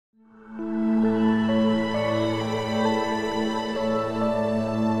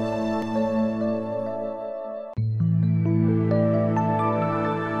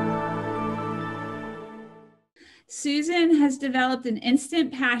developed an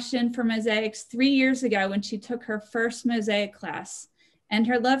instant passion for mosaics 3 years ago when she took her first mosaic class, and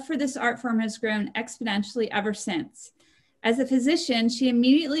her love for this art form has grown exponentially ever since. As a physician, she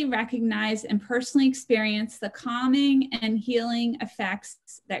immediately recognized and personally experienced the calming and healing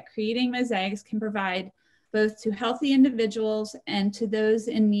effects that creating mosaics can provide both to healthy individuals and to those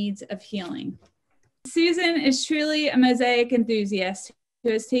in need of healing. Susan is truly a mosaic enthusiast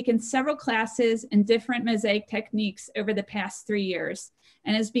who has taken several classes in different mosaic techniques over the past 3 years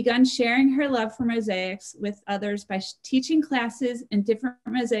and has begun sharing her love for mosaics with others by teaching classes in different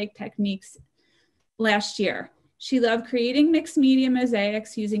mosaic techniques last year. She loved creating mixed media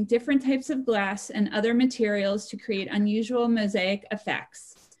mosaics using different types of glass and other materials to create unusual mosaic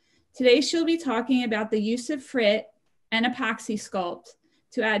effects. Today, she'll be talking about the use of Frit and ApoxySculpt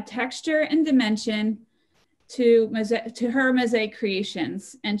to add texture and dimension to her mosaic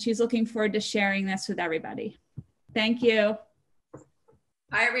creations. And she's looking forward to sharing this with everybody. Thank you.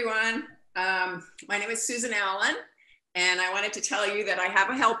 Hi, everyone. My name is Susan Allen, and I wanted to tell you that I have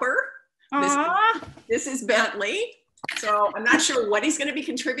a helper. This is Bentley. So I'm not sure what he's going to be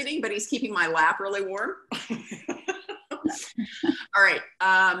contributing, but he's keeping my lap really warm. All right.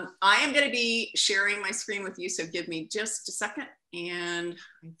 I am going to be sharing my screen with you, so give me just a second. And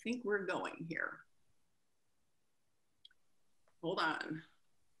I think we're going here. Hold on.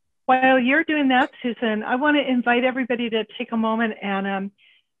 While you're doing that, Susan, I want to invite everybody to take a moment and,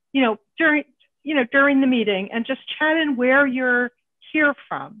 during the meeting and just chat in where you're here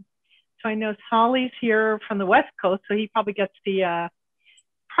from. So I know Solly's here from the West Coast, so he probably gets the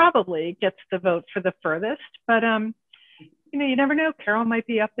vote for the furthest. But you never know. Carol might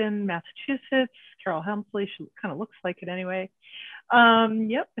be up in Massachusetts. Carol Helmsley, she kind of looks like it anyway.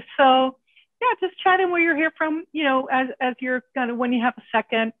 Yep. So yeah, just chat in where you're here from. As you're kind of when you have a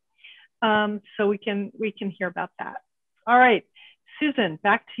second, so we can hear about that. All right, Susan,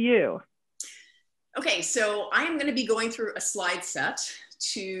 back to you. Okay, so I am going to be going through a slide set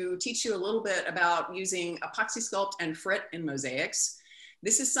to teach you a little bit about using ApoxySculpt and Frit in mosaics.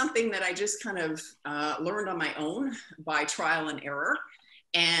 This is something that I just kind of learned on my own by trial and error.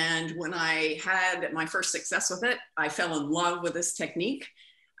 And when I had my first success with it, I fell in love with this technique.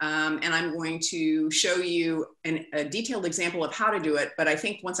 And I'm going to show you a detailed example of how to do it. But I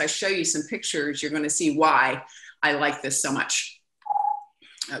think once I show you some pictures, you're going to see why I like this so much.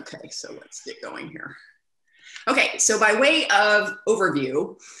 Okay, so let's get going here. Okay, so by way of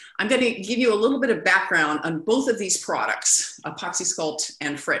overview, I'm going to give you a little bit of background on both of these products, ApoxySculpt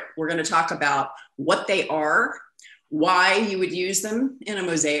and Frit. We're going to talk about what they are, why you would use them in a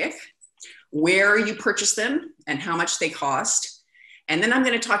mosaic, where you purchase them, and how much they cost. And then I'm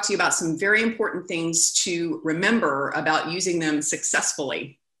going to talk to you about some very important things to remember about using them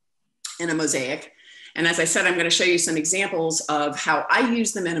successfully in a mosaic. And as I said, I'm going to show you some examples of how I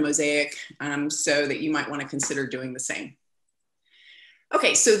use them in a mosaic so that you might want to consider doing the same.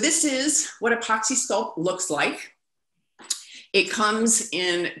 Okay, so this is what ApoxySculpt looks like. It comes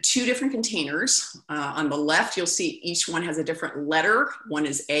in 2 different containers. On the left, you'll see each one has a different letter. One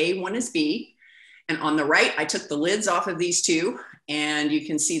is A, one is B. And on the right, I took the lids off of these 2, and you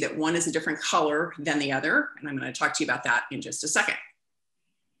can see that one is a different color than the other. And I'm going to talk to you about that in just a second.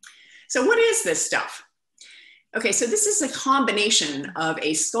 So what is this stuff? Okay, so this is a combination of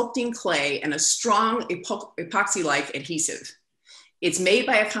a sculpting clay and a strong epoxy-like adhesive. It's made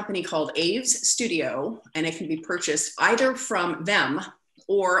by a company called Aves Studio, and it can be purchased either from them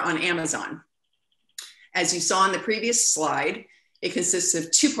or on Amazon. As you saw in the previous slide, it consists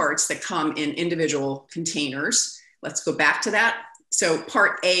of 2 parts that come in individual containers. Let's go back to that. So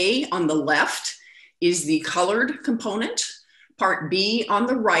part A on the left is the colored component. Part B on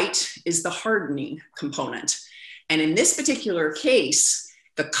the right is the hardening component. And in this particular case,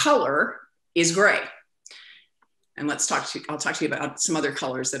 the color is gray. And I'll talk to you about some other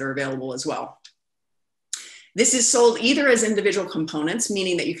colors that are available as well. This is sold either as individual components,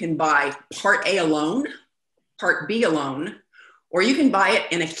 meaning that you can buy part A alone, part B alone, or you can buy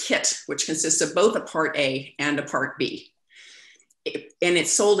it in a kit, which consists of both a part A and a part B. And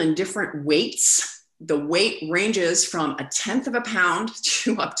it's sold in different weights. The weight ranges from 1/10 of a pound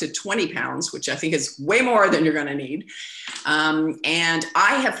to up to 20 pounds, which I think is way more than you're going to need. And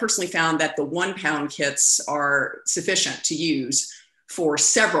I have personally found that the 1-pound kits are sufficient to use for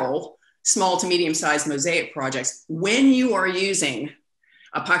several small to medium-sized mosaic projects when you are using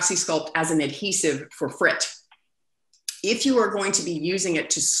ApoxySculpt as an adhesive for Frit. If you are going to be using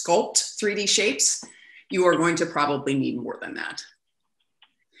it to sculpt 3D shapes, you are going to probably need more than that.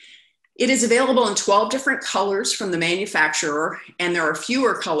 It is available in 12 different colors from the manufacturer, and there are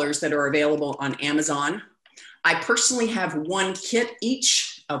fewer colors that are available on Amazon. I personally have one kit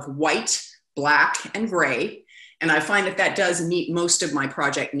each of white, black, and gray, and I find that that does meet most of my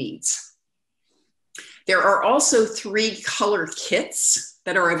project needs. There are also 3 color kits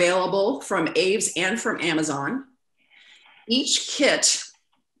that are available from Aves and from Amazon. Each kit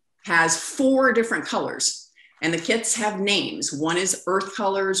has 4 different colors, and the kits have names. One is earth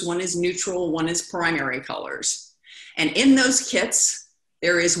colors, one is neutral, one is primary colors. And in those kits,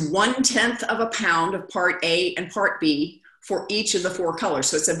 there is 1/10 of a pound of part A and part B for each of the 4 colors.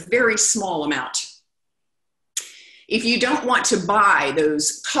 So it's a very small amount. If you don't want to buy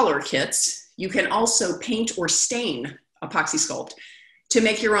those color kits, you can also paint or stain ApoxySculpt to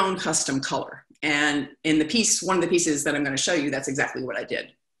make your own custom color. And in the piece, one of the pieces that I'm going to show you, that's exactly what I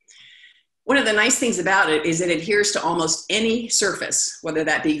did. One of the nice things about it is it adheres to almost any surface, whether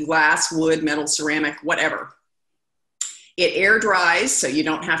that be glass, wood, metal, ceramic, whatever. It air dries, so you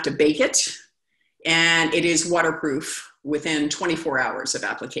don't have to bake it, and it is waterproof within 24 hours of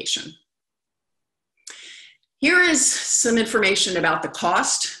application. Here is some information about the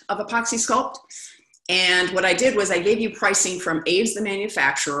cost of ApoxySculpt. And what I did was I gave you pricing from Aves, the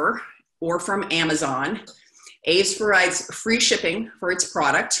manufacturer, or from Amazon. Aves provides free shipping for its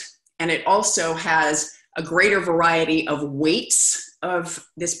product, and it also has a greater variety of weights of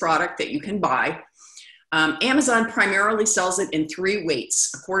this product that you can buy. Amazon primarily sells it in 3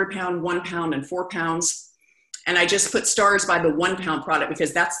 weights, 1/4 pound, 1 pound, and 4 pounds. And I just put stars by the 1 pound product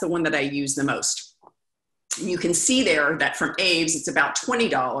because that's the one that I use the most. And you can see there that from Aves, it's about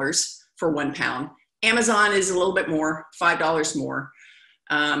 $20 for 1 pound. Amazon is a little bit more, $5 more.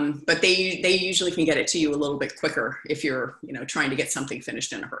 But they usually can get it to you a little bit quicker if you're trying to get something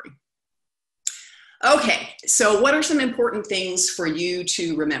finished in a hurry. Okay, so what are some important things for you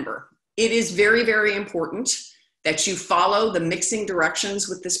to remember? It is very, very important that you follow the mixing directions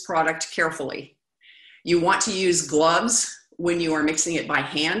with this product carefully. You want to use gloves when you are mixing it by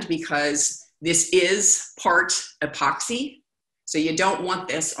hand because this is part epoxy, so you don't want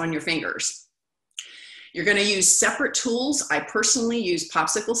this on your fingers. You're going to use separate tools. I personally use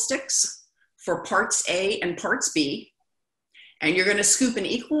popsicle sticks for parts A and parts B, and you're going to scoop an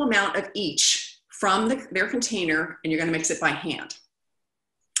equal amount of each from their container, and you're going to mix it by hand.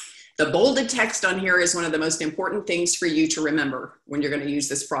 The bolded text on here is one of the most important things for you to remember when you're going to use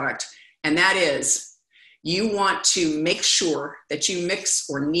this product, and that is you want to make sure that you mix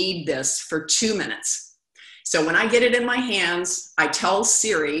or knead this for 2 minutes. So when I get it in my hands, I tell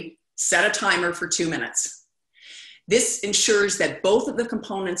Siri, set a timer for 2 minutes. This ensures that both of the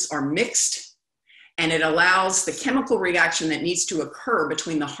components are mixed, and it allows the chemical reaction that needs to occur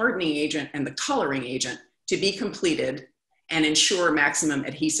between the hardening agent and the coloring agent to be completed and ensure maximum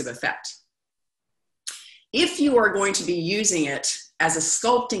adhesive effect. If you are going to be using it as a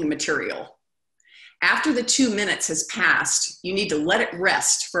sculpting material, after the 2 minutes has passed, you need to let it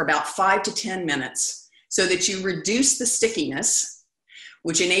rest for about 5 to 10 minutes so that you reduce the stickiness,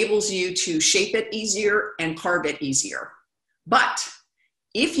 which enables you to shape it easier and carve it easier. But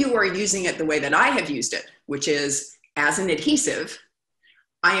if you are using it the way that I have used it, which is as an adhesive,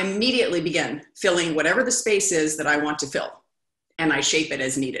 I immediately begin filling whatever the space is that I want to fill, and I shape it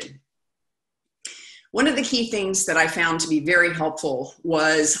as needed. One of the key things that I found to be very helpful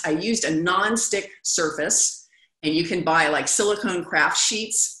was I used a non-stick surface, and you can buy like silicone craft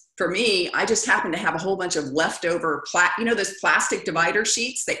sheets. For me, I just happen to have a whole bunch of leftover, those plastic divider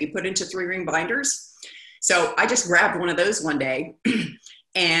sheets that you put into 3-ring binders. So I just grabbed one of those one day,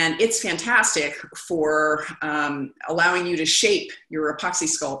 and it's fantastic for allowing you to shape your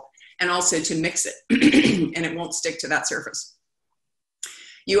ApoxySculpt and also to mix it, and it won't stick to that surface.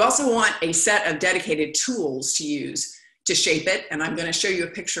 You also want a set of dedicated tools to use to shape it, and I'm going to show you a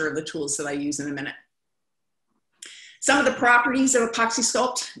picture of the tools that I use in a minute. Some of the properties of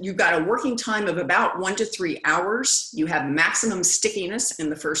ApoxySculpt: you've got a working time of about 1 to 3 hours. You have maximum stickiness in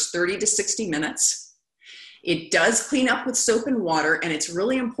the first 30 to 60 minutes. It does clean up with soap and water, and it's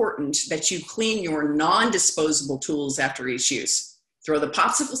really important that you clean your non-disposable tools after each use. Throw the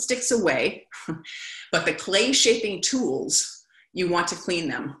popsicle sticks away, but the clay shaping tools, you want to clean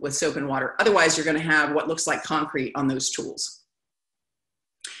them with soap and water. Otherwise, you're going to have what looks like concrete on those tools.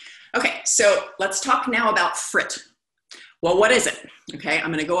 Okay, so let's talk now about Frit. Well, what is it? Okay, I'm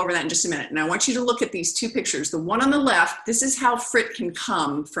going to go over that in just a minute. And I want you to look at these 2 pictures. The one on the left, this is how Frit can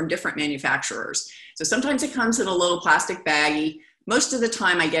come from different manufacturers. So sometimes it comes in a little plastic baggie. Most of the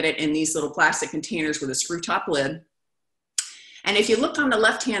time I get it in these little plastic containers with a screw top lid. And if you look on the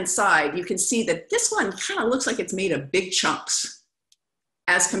left-hand side, you can see that this one kind of looks like it's made of big chunks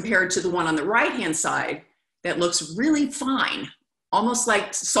as compared to the one on the right-hand side that looks really fine, almost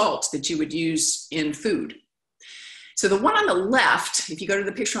like salt that you would use in food. So the one on the left, if you go to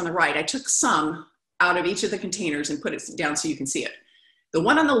the picture on the right, I took some out of each of the containers and put it down so you can see it. The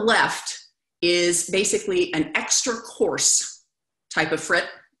one on the left is basically an extra coarse type of frit.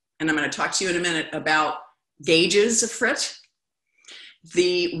 And I'm going to talk to you in a minute about gauges of frit.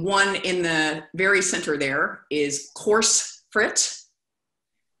 The one in the very center there is coarse frit.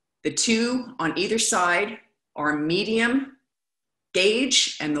 The two on either side are medium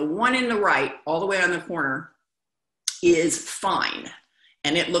gauge, and the one in the right, all the way on the corner, is fine.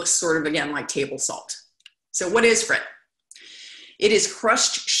 And it looks sort of, again, like table salt. So what is frit? It is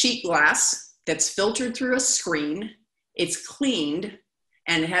crushed sheet glass that's filtered through a screen. It's cleaned,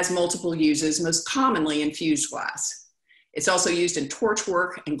 and it has multiple uses, most commonly in fused glass. It's also used in torch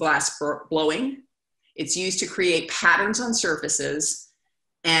work and glass blowing. It's used to create patterns on surfaces.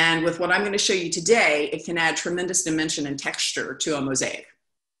 And with what I'm going to show you today, it can add tremendous dimension and texture to a mosaic.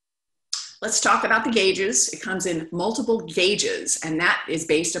 Let's talk about the gauges. It comes in multiple gauges, and that is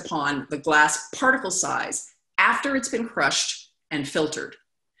based upon the glass particle size after it's been crushed and filtered.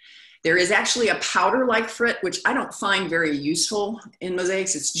 There is actually a powder-like frit, which I don't find very useful in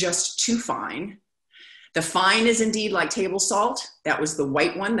mosaics. It's just too fine. The fine is indeed like table salt. That was the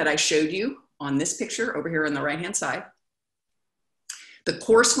white one that I showed you on this picture over here on the right-hand side. The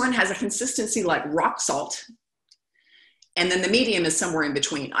coarse one has a consistency like rock salt. And then the medium is somewhere in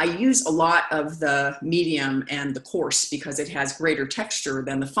between. I use a lot of the medium and the coarse because it has greater texture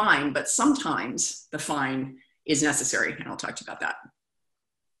than the fine, but sometimes the fine is necessary, and I'll talk to you about that.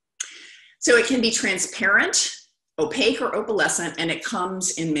 So it can be transparent, opaque, or opalescent, and it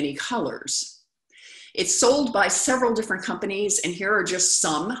comes in many colors. It's sold by several different companies, and here are just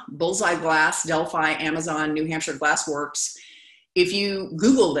some: Bullseye Glass, Delphi, Amazon, New Hampshire Glass Works. If you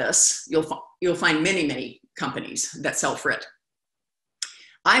Google this, you'll find many, many companies that sell frit.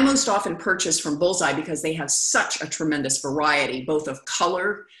 I most often purchase from Bullseye because they have such a tremendous variety, both of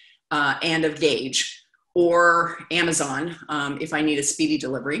color and of gauge, or Amazon if I need a speedy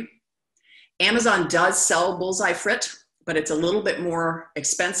delivery. Amazon does sell Bullseye frit, but it's a little bit more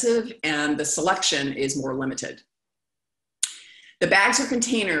expensive and the selection is more limited. The bags or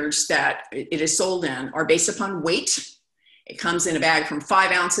containers that it is sold in are based upon weight. It comes in a bag from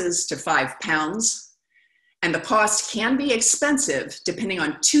 5 ounces to 5 pounds. And the cost can be expensive depending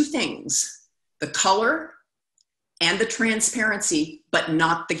on two things: the color and the transparency, but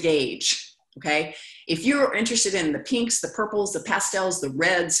not the gauge, okay? If you're interested in the pinks, the purples, the pastels, the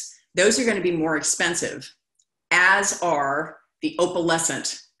reds, those are going to be more expensive, as are the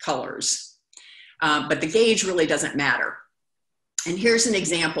opalescent colors. But the gauge really doesn't matter. And here's an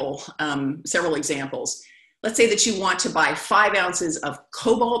example, several examples. Let's say that you want to buy 5 ounces of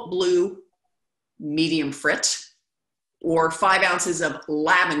cobalt blue medium frit or 5 ounces of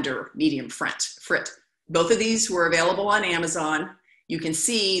lavender medium frit. Both of these were available on Amazon. You can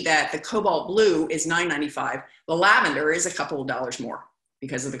see that the cobalt blue is $9.95. The lavender is a couple of dollars more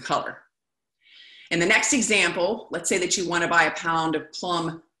because of the color. In the next example, let's say that you want to buy a pound of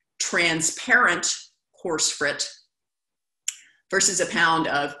plum transparent coarse frit versus a pound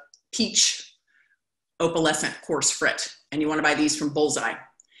of peach opalescent coarse frit, and you want to buy these from Bullseye.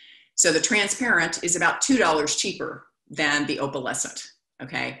 So the transparent is about $2 cheaper than the opalescent,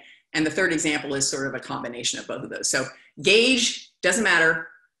 okay? And the third example is sort of a combination of both of those. So gauge doesn't matter,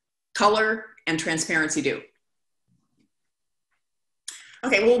 color and transparency do.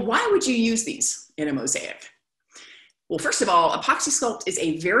 Okay, well, why would you use these in a mosaic? Well, first of all, ApoxySculpt is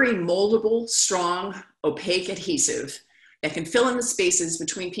a very moldable, strong, opaque adhesive that can fill in the spaces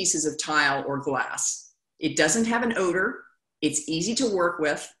between pieces of tile or glass. It doesn't have an odor, it's easy to work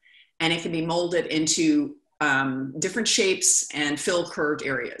with, and it can be molded into different shapes and fill curved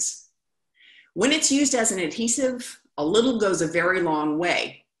areas. When it's used as an adhesive, a little goes a very long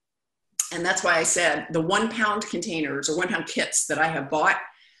way. And that's why I said the 1 pound containers or 1 pound kits that I have bought,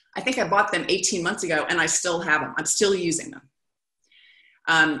 I think I bought them 18 months ago and I still have them. I'm still using them.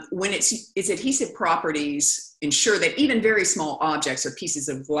 When its adhesive properties ensure that even very small objects or pieces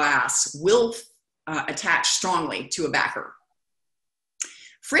of glass will attach strongly to a backer.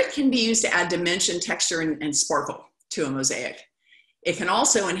 Frit can be used to add dimension, texture, and sparkle to a mosaic. It can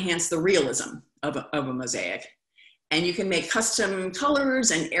also enhance the realism of a mosaic. And you can make custom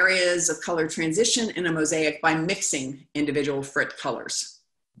colors and areas of color transition in a mosaic by mixing individual frit colors.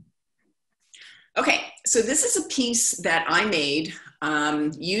 Okay, so this is a piece that I made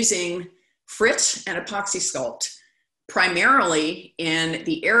using Frit and ApoxySculpt, primarily in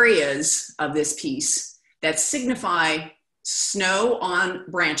the areas of this piece that signify snow on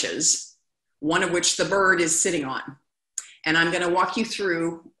branches, one of which the bird is sitting on. And I'm going to walk you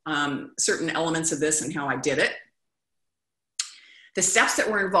through certain elements of this and how I did it. The steps that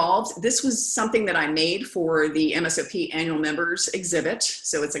were involved, this was something that I made for the MSoP annual members exhibit.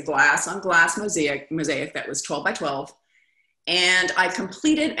 So it's a glass on glass mosaic that was 12 by 12. And I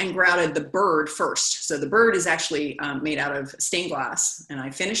completed and grouted the bird first. So the bird is actually made out of stained glass, and I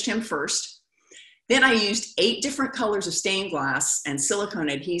finished him first. Then I used 8 different colors of stained glass and silicone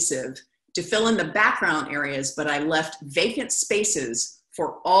adhesive to fill in the background areas, but I left vacant spaces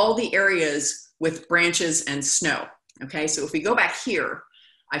for all the areas with branches and snow. Okay, so if we go back here,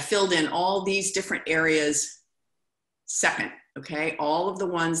 I filled in all these different areas second, okay? All of the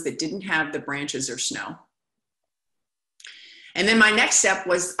ones that didn't have the branches or snow. And then my next step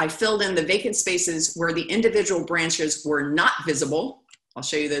was I filled in the vacant spaces where the individual branches were not visible. I'll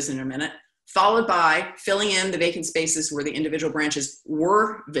show you those in a minute. Followed by filling in the vacant spaces where the individual branches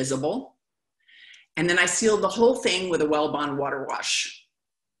were visible. And then I sealed the whole thing with a Well-Bond water wash.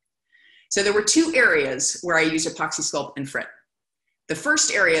 So there were 2 areas where I used ApoxySculpt and Frit. The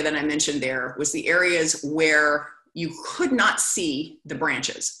first area that I mentioned there was the areas where you could not see the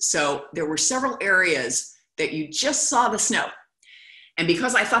branches. So there were several areas that you just saw the snow. And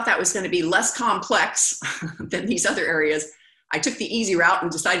because I thought that was going to be less complex than these other areas, I took the easy route and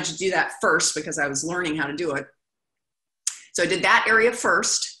decided to do that first because I was learning how to do it. So I did that area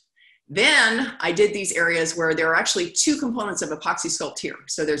first. Then I did these areas where there are actually 2 components of ApoxySculpt here.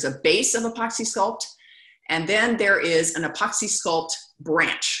 So there's a base of ApoxySculpt, and then there is an ApoxySculpt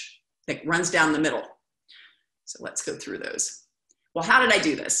branch that runs down the middle. So let's go through those. Well, how did I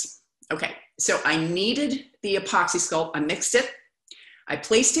do this? Okay, so I kneaded the ApoxySculpt, I mixed it, I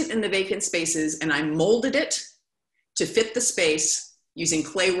placed it in the vacant spaces, and I molded it to fit the space using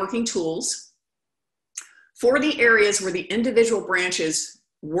clay working tools. For the areas where the individual branches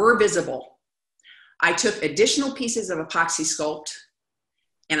were visible, I took additional pieces of ApoxySculpt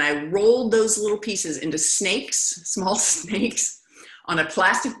and I rolled those little pieces into snakes, small snakes, on a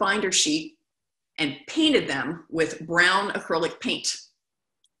plastic binder sheet and painted them with brown acrylic paint.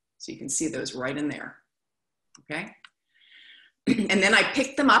 So you can see those right in there, okay? And then I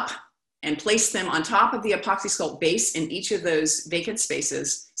picked them up and placed them on top of the ApoxySculpt base in each of those vacant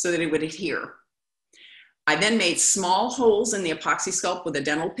spaces so that it would adhere. I then made small holes in the ApoxySculpt with a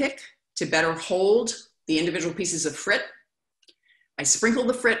dental pick to better hold the individual pieces of Frit. I sprinkled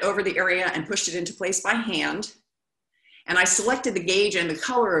the Frit over the area and pushed it into place by hand. And I selected the gauge and the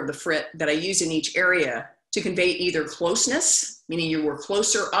color of the Frit that I used in each area to convey either closeness, meaning you were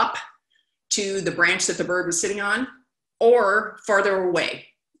closer up to the branch that the bird was sitting on, or farther away,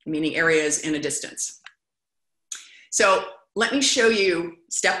 meaning areas in a distance. So let me show you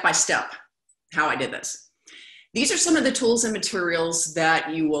step by step how I did this. These are some of the tools and materials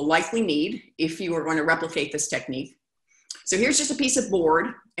that you will likely need if you are going to replicate this technique. So here's just a piece of board,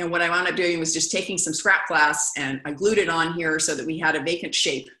 and what I wound up doing was just taking some scrap glass and I glued it on here so that we had a vacant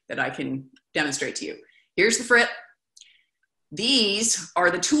shape that I can demonstrate to you. Here's the Frit. These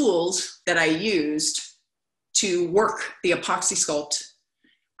are the tools that I used to work the ApoxySculpt,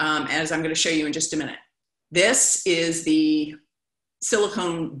 as I'm going to show you in just a minute. This is the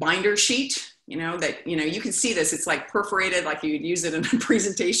silicone binder sheet. You can see this, it's like perforated, like you'd use it in a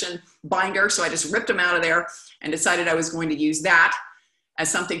presentation binder. So I just ripped them out of there and decided I was going to use that as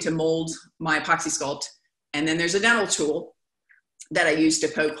something to mold my ApoxySculpt. And then there's a dental tool that I used to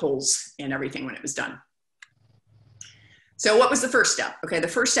poke holes in everything when it was done. So what was the first step? Okay, the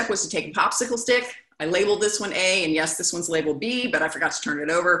first step was to take a popsicle stick. I labeled this one A, and yes, this one's labeled B, but I forgot to turn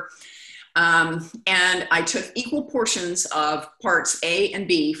it over. And I took equal portions of parts A and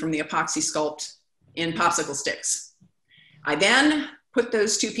B from the ApoxySculpt in popsicle sticks. I then put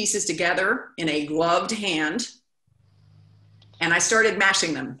those 2 pieces together in a gloved hand, and I started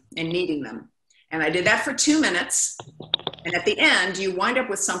mashing them and kneading them. And I did that for 2 minutes. And at the end, you wind up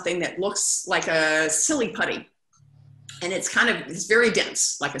with something that looks like a silly putty. And it's very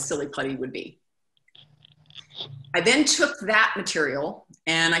dense, like a silly putty would be. I then took that material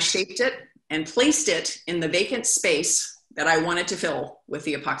and I shaped it and placed it in the vacant space that I wanted to fill with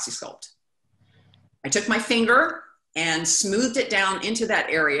the ApoxySculpt. I took my finger and smoothed it down into that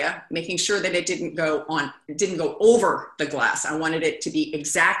area, making sure that it didn't go over the glass. I wanted it to be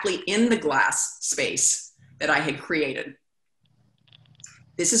exactly in the glass space that I had created.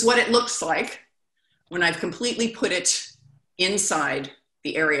 This is what it looks like when I've completely put it inside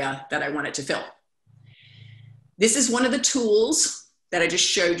the area that I want it to fill. This is one of the tools that I just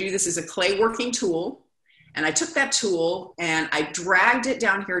showed you. This is a clay working tool. And I took that tool and I dragged it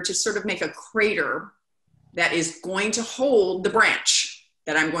down here to sort of make a crater that is going to hold the branch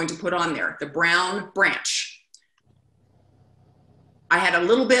that I'm going to put on there, the brown branch. I had a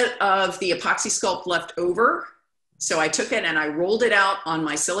little bit of the ApoxySculpt left over, So I took it and I rolled it out on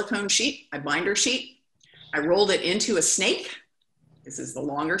my silicone sheet, my binder sheet. I rolled it into a snake. This is the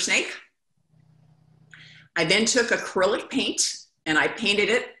longer snake. I then took acrylic paint and I painted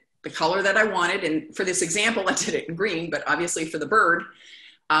it the color that I wanted. And for this example, I did it in green, but obviously for the bird,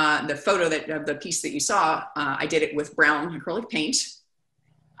 the photo of the piece that you saw, I did it with brown acrylic paint.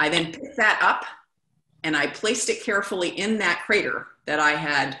 I then picked that up and I placed it carefully in that crater that I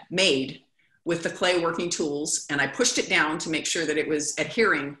had made with the clay working tools, and I pushed it down to make sure that it was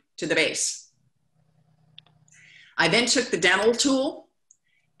adhering to the base. I then took the dental tool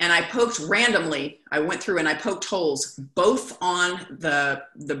and I poked randomly. I went through and I poked holes both on the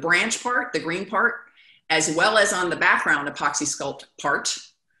branch part, the green part, as well as on the background ApoxySculpt part,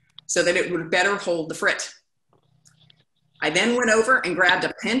 so that it would better hold the frit. I then went over and grabbed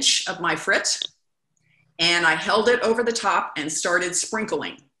a pinch of my frit and I held it over the top and started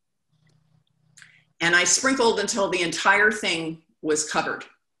sprinkling. And I sprinkled until the entire thing was covered.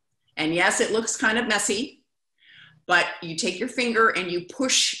 And yes, it looks kind of messy, but you take your finger and you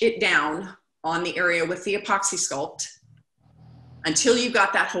push it down on the area with the ApoxySculpt until you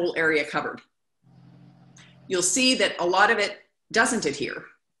got that whole area covered. You'll see that a lot of it doesn't adhere.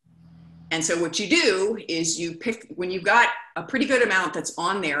 And so what you do is you pick, when you've got a pretty good amount that's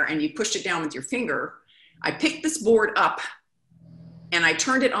on there and you pushed it down with your finger, I picked this board up and I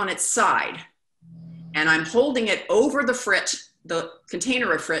turned it on its side. And I'm holding it over the frit, the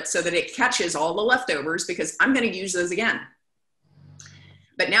container of frit, so that it catches all the leftovers, because I'm going to use those again.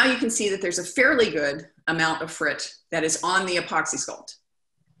 But now you can see that there's a fairly good amount of frit that is on the ApoxySculpt.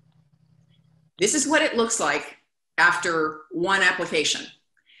 This is what it looks like after one application.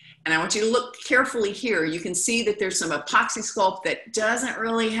 And I want you to look carefully here. You can see that there's some ApoxySculpt that doesn't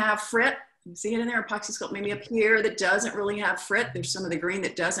really have frit. You see it in there, ApoxySculpt maybe up here that doesn't really have frit. There's some of the green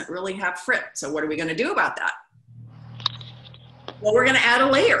that doesn't really have frit. So what are we going to do about that? Well, we're going to add a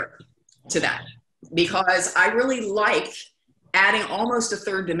layer to that, because I really like adding almost a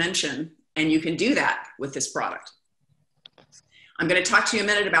third dimension, and you can do that with this product. I'm going to talk to you a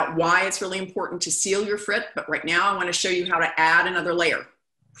minute about why it's really important to seal your frit, but right now I want to show you how to add another layer.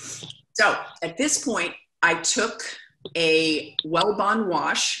 So at this point, I took a Weld Bond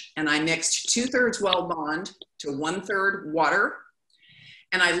wash and I mixed 2/3 Weld Bond to 1/3 water.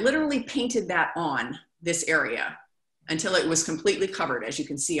 And I literally painted that on this area until it was completely covered, as you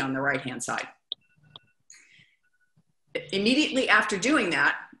can see on the right-hand side. Immediately after doing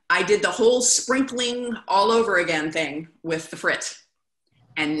that, I did the whole sprinkling all over again thing with the frit.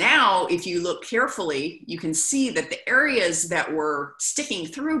 And now, if you look carefully, you can see that the areas that were sticking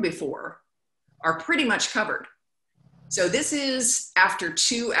through before are pretty much covered. So this is after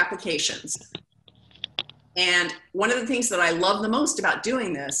 2 applications. And one of the things that I love the most about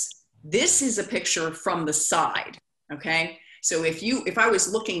doing this is a picture from the side, okay? So if I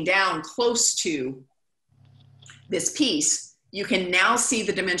was looking down close to this piece, you can now see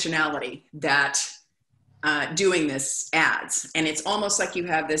the dimensionality that doing this adds. And it's almost like you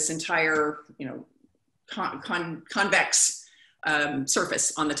have this entire, convex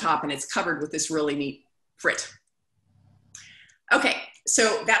surface on the top, and it's covered with this really neat frit. Okay,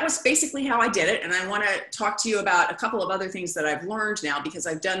 so that was basically how I did it. And I want to talk to you about a couple of other things that I've learned now, because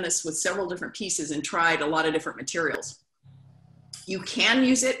I've done this with several different pieces and tried a lot of different materials. You can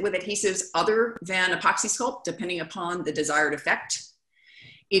use it with adhesives other than ApoxySculpt, depending upon the desired effect.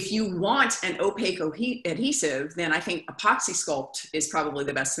 If you want an opaque adhesive, then I think ApoxySculpt is probably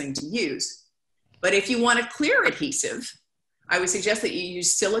the best thing to use. But if you want a clear adhesive, I would suggest that you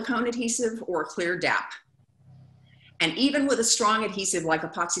use silicone adhesive or clear DAP. And even with a strong adhesive like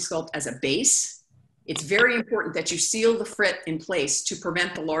ApoxySculpt as a base, it's very important that you seal the frit in place to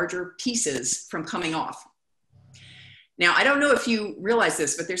prevent the larger pieces from coming off. Now, I don't know if you realize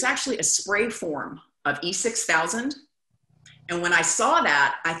this, but there's actually a spray form of E6000. And when I saw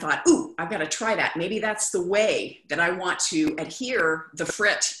that, I thought, ooh, I've got to try that. Maybe that's the way that I want to adhere the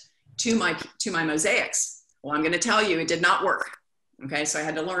frit to my mosaics. Well, I'm going to tell you, it did not work. Okay, so I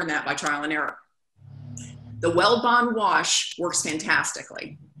had to learn that by trial and error. The Weld Bond wash works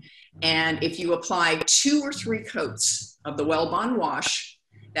fantastically. And if you apply 2 or 3 coats of the Weld Bond wash,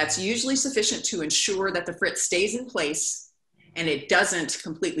 that's usually sufficient to ensure that the frit stays in place and it doesn't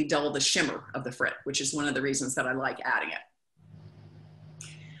completely dull the shimmer of the frit, which is one of the reasons that I like adding it.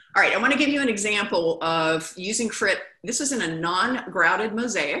 All right, I want to give you an example of using frit. This was in a non-grouted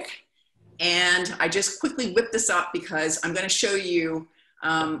mosaic, and I just quickly whipped this up because I'm going to show you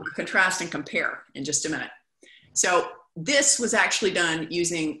contrast and compare in just a minute. So this was actually done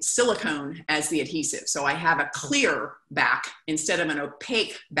using silicone as the adhesive. So I have a clear back instead of an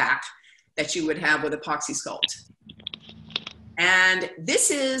opaque back that you would have with ApoxySculpt. And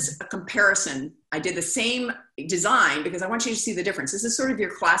this is a comparison. I did the same design because I want you to see the difference. This is sort of your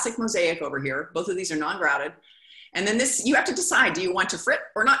classic mosaic over here. Both of these are non-grouted. And then this, you have to decide, do you want to frit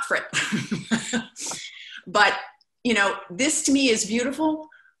or not frit? But, you know, this to me is beautiful,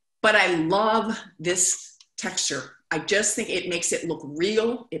 but I love this texture. I just think it makes it look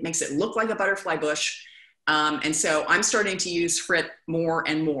real. It makes it look like a butterfly bush. And so I'm starting to use frit more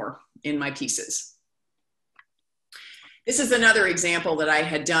and more in my pieces. This is another example that I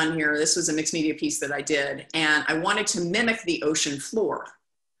had done here. This was a mixed media piece that I did, and I wanted to mimic the ocean floor.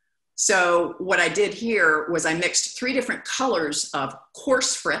 So what I did here was I mixed 3 different colors of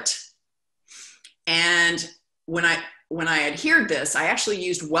coarse frit. And when I adhered this, I actually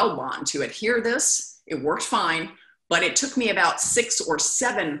used Weld Bond to adhere this. It worked fine, but it took me about 6 or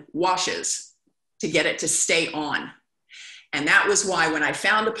 7 washes to get it to stay on. And that was why when I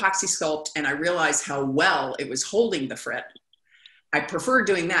found ApoxySculpt and I realized how well it was holding the frit, I prefer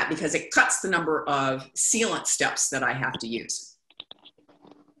doing that because it cuts the number of sealant steps that I have to use.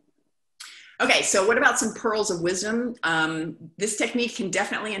 Okay, so what about some pearls of wisdom? This technique can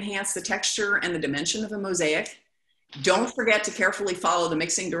definitely enhance the texture and the dimension of a mosaic. Don't forget to carefully follow the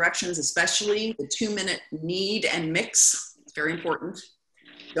mixing directions, especially the 2-minute knead and mix. It's very important.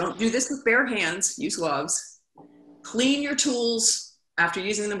 Don't do this with bare hands, use gloves. Clean your tools after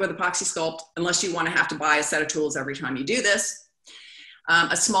using them with ApoxySculpt, unless you want to have to buy a set of tools every time you do this.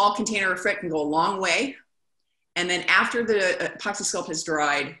 A small container of frit can go a long way. And then after the ApoxySculpt has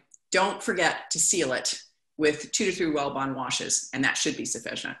dried, don't forget to seal it with 2 to 3 Weld Bond washes, and that should be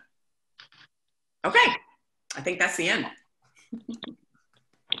sufficient. Okay, I think that's the end.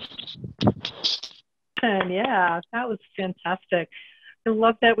 Yeah, that was fantastic. I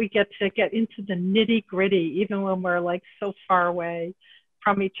love that we get to get into the nitty gritty, even when we're like so far away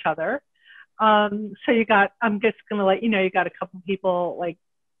from each other. So you got, I'm just going to let you know, you got a couple people like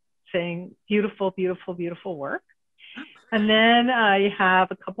saying beautiful, beautiful, beautiful work. And then you have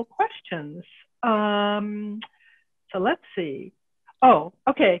a couple questions. So let's see. Oh,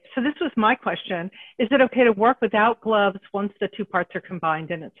 okay. So this was my question. Is it okay to work without gloves once the 2 parts are combined?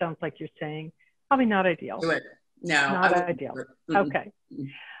 And it sounds like you're saying probably not ideal. Do it. No, not ideal. Okay.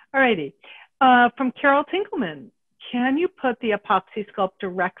 All righty. From Carol Tinkelman, can you put the ApoxySculpt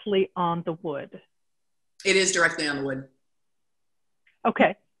directly on the wood? It is directly on the wood.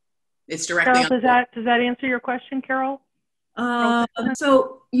 Okay. It's directly Carol, on the wood. Does that answer your question, Carol?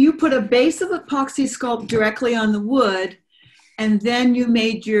 So you put a base of ApoxySculpt directly on the wood, and then you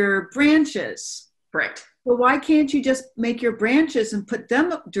made your branches. Correct. Well, why can't you just make your branches and put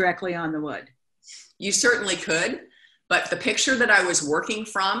them directly on the wood? You certainly could, but the picture that I was working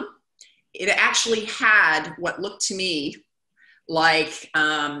from, it actually had what looked to me like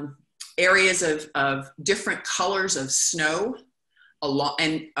areas of different colors of snow along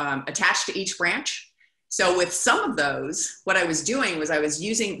and attached to each branch. So with some of those, what I was doing was I was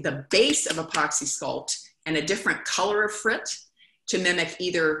using the base of ApoxySculpt and a different color of frit to mimic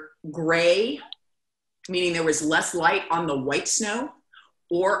either gray, meaning there was less light on the white snow,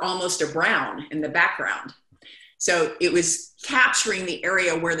 or almost a brown in the background. So it was capturing the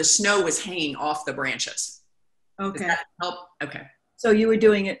area where the snow was hanging off the branches. Okay. Does that help? Okay. So you were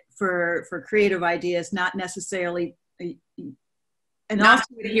doing it for creative ideas, not necessarily, and Not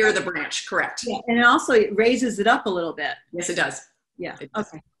also to adhere the branch, correct. yeah, and also it raises it up a little bit. Yes, it does. Yeah, It does.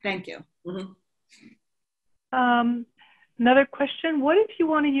 okay, thank you. Mm-hmm. Another question, what if you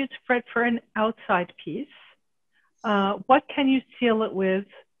want to use frit for an outside piece? What can you seal it with?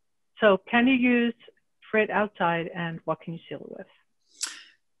 So can you use frit outside, and what can you seal it with?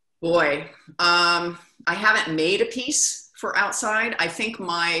 Boy, I haven't made a piece for outside. I think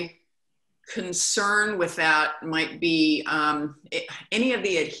my concern with that might be any of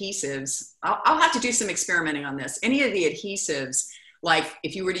the adhesives. I'll have to do some experimenting on this. Any of the adhesives, like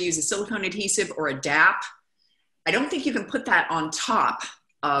if you were to use a silicone adhesive or a DAP, I don't think you can put that on top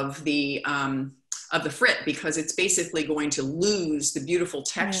of the frit because it's basically going to lose the beautiful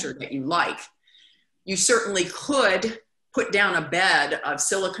texture that you like. You certainly could put down a bed of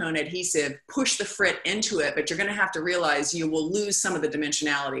silicone adhesive, push the frit into it, but you're going to have to realize you will lose some of the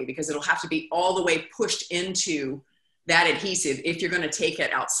dimensionality because it'll have to be all the way pushed into that adhesive if you're going to take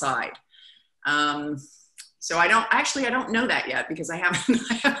it outside. So I don't know that yet because I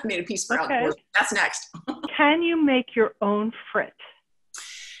haven't made a piece for outdoors. That's next. Can you make your own frit?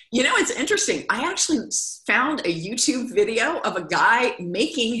 You know, it's interesting. I actually found a YouTube video of a guy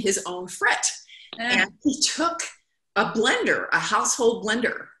making his own frit. And he took a blender, a household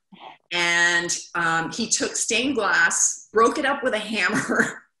blender, and he took stained glass, broke it up with a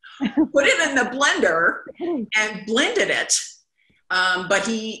hammer, put it in the blender and blended it. But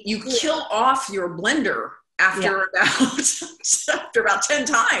you kill off your blender after about 10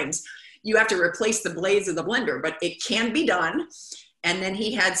 times. You have to replace the blades of the blender, but it can be done. And then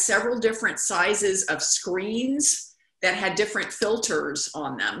he had several different sizes of screens that had different filters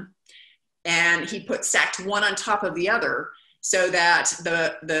on them. And he stacked one on top of the other so that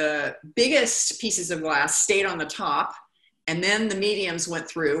the biggest pieces of glass stayed on the top, and then the mediums went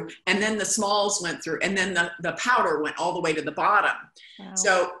through, and then the smalls went through, and then the powder went all the way to the bottom. Wow.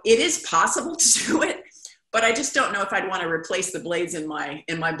 So it is possible to do it, but I just don't know if I'd want to replace the blades in my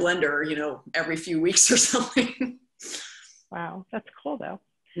blender, you know, every few weeks or something. Wow, that's cool though.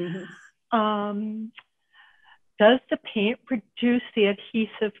 Mm-hmm. Does the paint produce the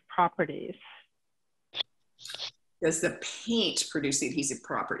adhesive properties? Does the paint produce the adhesive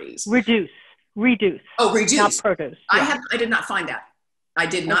properties? Reduce. Oh, reduce. Not produce. Yeah. I did not find that. I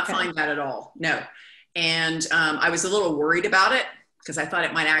did not find that at all. No. And I was a little worried about it because I thought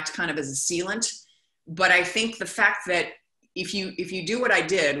it might act kind of as a sealant. But I think the fact that if you do what I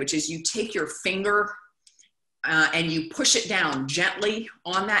did, which is you take your finger and you push it down gently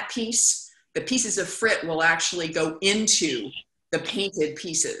on that piece, the pieces of frit will actually go into the painted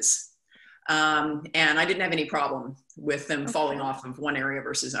pieces. And I didn't have any problem with them falling off of one area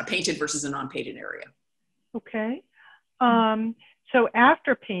versus a painted versus a non-painted area. Okay. So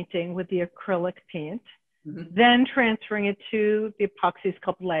after painting with the acrylic paint, then transferring it to the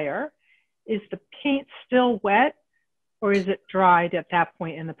ApoxySculpt layer, is the paint still wet or is it dried at that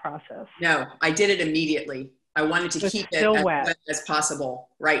point in the process? No, I did it immediately. I wanted to keep it as wet as possible.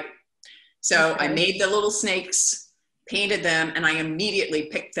 Right. So I made the little snakes, painted them, and I immediately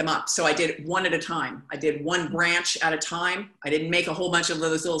picked them up. So I did one at a time. I did one branch at a time. I didn't make a whole bunch of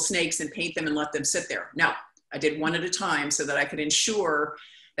those little snakes and paint them and let them sit there. No, I did one at a time so that I could ensure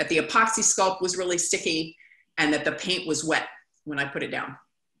that the ApoxySculpt was really sticky and that the paint was wet when I put it down.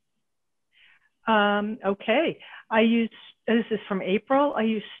 Okay. This is from April. I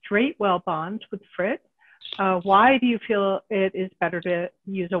use straight well bond with Frit. Why do you feel it is better to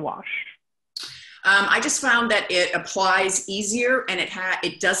use a wash? I just found that it applies easier and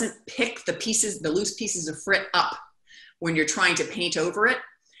it doesn't pick the loose pieces of frit up when you're trying to paint over it.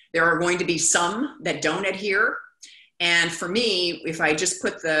 There are going to be some that don't adhere. And for me, if I just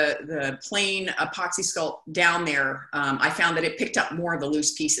put the plain ApoxySculpt down there, I found that it picked up more of the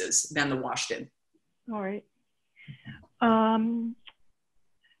loose pieces than the wash did. All right.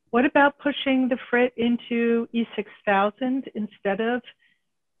 What about pushing the frit into E6000 instead of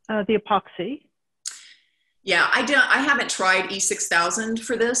the epoxy? Yeah, I haven't tried E6000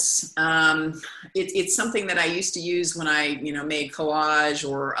 for this. It's something that I used to use when I made collage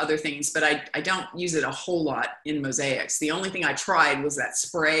or other things, but I don't use it a whole lot in mosaics. The only thing I tried was that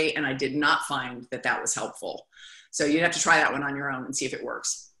spray, and I did not find that was helpful. So you'd have to try that one on your own and see if it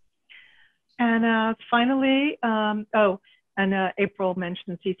works. And finally, April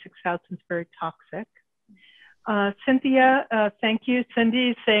mentions E6000 is very toxic. Cynthia, thank you. Cindy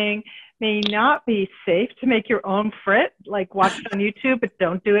is saying, may not be safe to make your own frit, like watch it on YouTube, but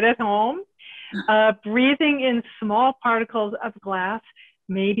don't do it at home. Breathing in small particles of glass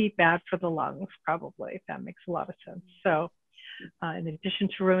may be bad for the lungs, probably. That makes a lot of sense. So in addition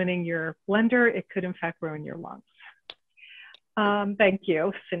to ruining your blender, it could in fact ruin your lungs. Thank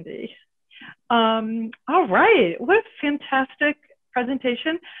you, Cindy. All right, what a fantastic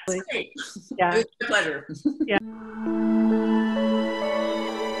presentation. Great. Yeah. It was a pleasure. Yeah.